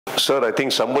Sir, I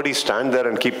think somebody stand there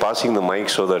and keep passing the mic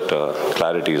so that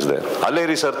clarity is there.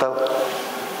 Alleri sir, tav.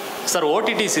 Sir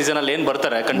OTT season ಅಲ್ಲಿ ಏನು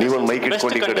ಬರ್ತಾರೆ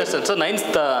contestants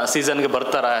 9th ಸೀಸನ್ಗೆ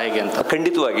ಬರ್ತಾರಾ ಹೇಗೆ ಅಂತ?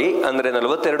 ಖಂಡಿತವಾಗಿ. ಅಂದರೆ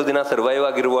 42 ದಿನ ಸರ್ವೈವ್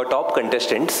ಆಗಿರುವ ಟಾಪ್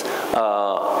ಕಂಟೆಸ್ಟೆಂಟ್ಸ್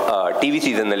TV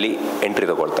ಸೀಸನ್ನಲ್ಲಿ ಎಂಟ್ರಿ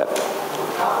ತಗೊಳ್ತಾರೆ.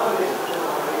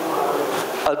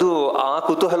 ಅದು ಆ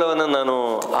ಕುತೂಹಲವನ್ನು ನಾನು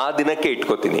ಆ ದಿನಕ್ಕೆ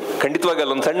ಇಟ್ಕೋತೀನಿ. ಖಂಡಿತವಾಗಿ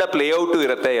ಅಲ್ಲೊಂದು ಸಣ್ಣ ಪ್ಲೇಔಟು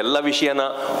ಇರುತ್ತೆ, ಎಲ್ಲ ವಿಷಯನ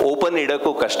ಓಪನ್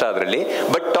ಇಡೋಕ್ಕೂ ಕಷ್ಟ ಅದರಲ್ಲಿ.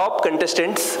 But top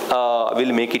contestants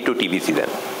will make it to TV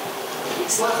season.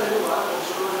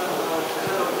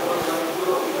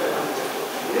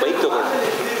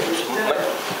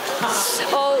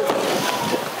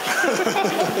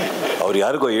 ಅವ್ರು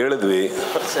ಯಾರಿಗೋ ಹೇಳಿದ್ವಿ.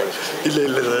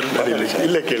 ಇಲ್ಲ ಸರ್,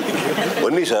 ಇಲ್ಲ ಕೇಳ್ತೀನಿ.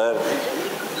 ಬನ್ನಿ ಸರ್,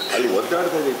 ಅಲ್ಲಿ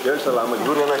ಒದ್ದಾಡ್ತಾ ಇದ್ದೀವಿ, ಕೇಳಿಸಲ್ಲ. ಆಮೇಲೆ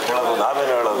ಇವ್ರೇನ ಕೇಳೋದು,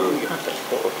 ನಾವೇನು ಹೇಳೋದು?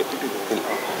 Okay,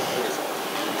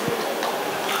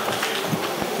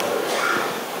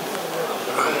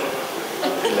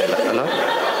 hello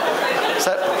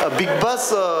sir, big boss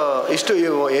ಇಷ್ಟು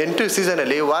 8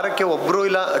 ಸೀಸನಲ್ಲಿ ವಾರಕ್ಕೆ ಒಬ್ಬರು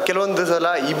ಇಲ್ಲ ಕೆಲವೊಂದು ಸಲ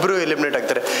ಇಬ್ಬರು ಎಲಿಮಿನೇಟ್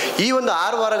ಆಗ್ತಾರೆ. ಈ ಒಂದು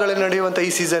 6 ವಾರಗಳಲ್ಲಿ ನಡೆಯುವಂಥ ಈ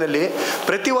ಸೀಸನಲ್ಲಿ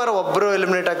ಪ್ರತಿ ವಾರ ಒಬ್ಬರು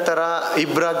ಎಲಿಮಿನೇಟ್ ಆಗ್ತಾರಾ,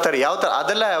 ಇಬ್ಬರು ಆಗ್ತಾರೆ? ಯಾವ ಥರ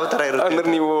ಅದೆಲ್ಲ ಯಾವ ಥರ ಇರುತ್ತೆ? ಅಂದ್ರೆ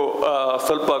ನೀವು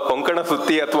ಸ್ವಲ್ಪ ಕೊಂಕಣ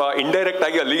ಸುತ್ತಿ ಅಥವಾ ಇಂಡೈರೆಕ್ಟ್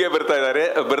ಆಗಿ ಅಲ್ಲಿಗೆ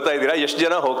ಬರ್ತಾ ಇದ್ದೀರಾ ಎಷ್ಟು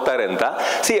ಜನ ಹೋಗ್ತಾರೆ ಅಂತ.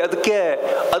 ಅದಕ್ಕೆ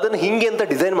ಅದನ್ನು ಹಿಂಗೆ ಅಂತ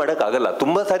ಡಿಸೈನ್ ಮಾಡೋಕ್ಕಾಗಲ್ಲ.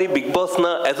 ತುಂಬಾ ಸಾರಿ big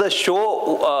ಬಾಸ್ನ as a show,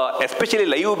 especially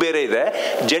live ಬೇರೆ ಇದೆ,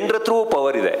 ಜನರ ಥ್ರೂ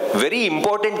ಪವರ್ ಇದೆ. Very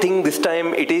important thing this time,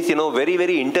 it is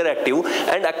very interactive,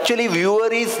 and actually viewer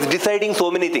is deciding so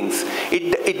many things.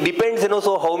 It depends,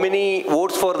 so how many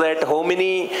votes for that, how many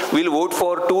will vote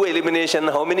for 2 elimination,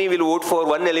 how many will vote for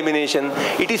 1 elimination.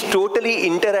 It is totally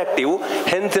interactive.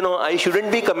 Hence I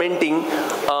shouldn't be commenting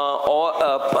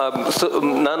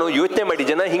ನಾನು ಯೋಚನೆ ಮಾಡಿ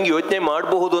ಜನ ಹಿಂಗೆ ಯೋಚನೆ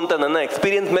ಮಾಡಬಹುದು ಅಂತ ನನ್ನ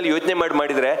experience ಮೇಲೆ ಯೋಚನೆ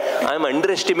ಮಾಡಿದ್ರೆ I am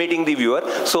under estimating the viewer.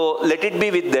 So let it be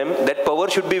with them, that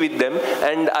power should be with them,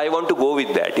 and I want to go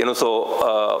with that, so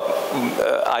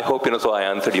I hope, so I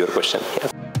answered your question.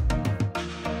 Yes.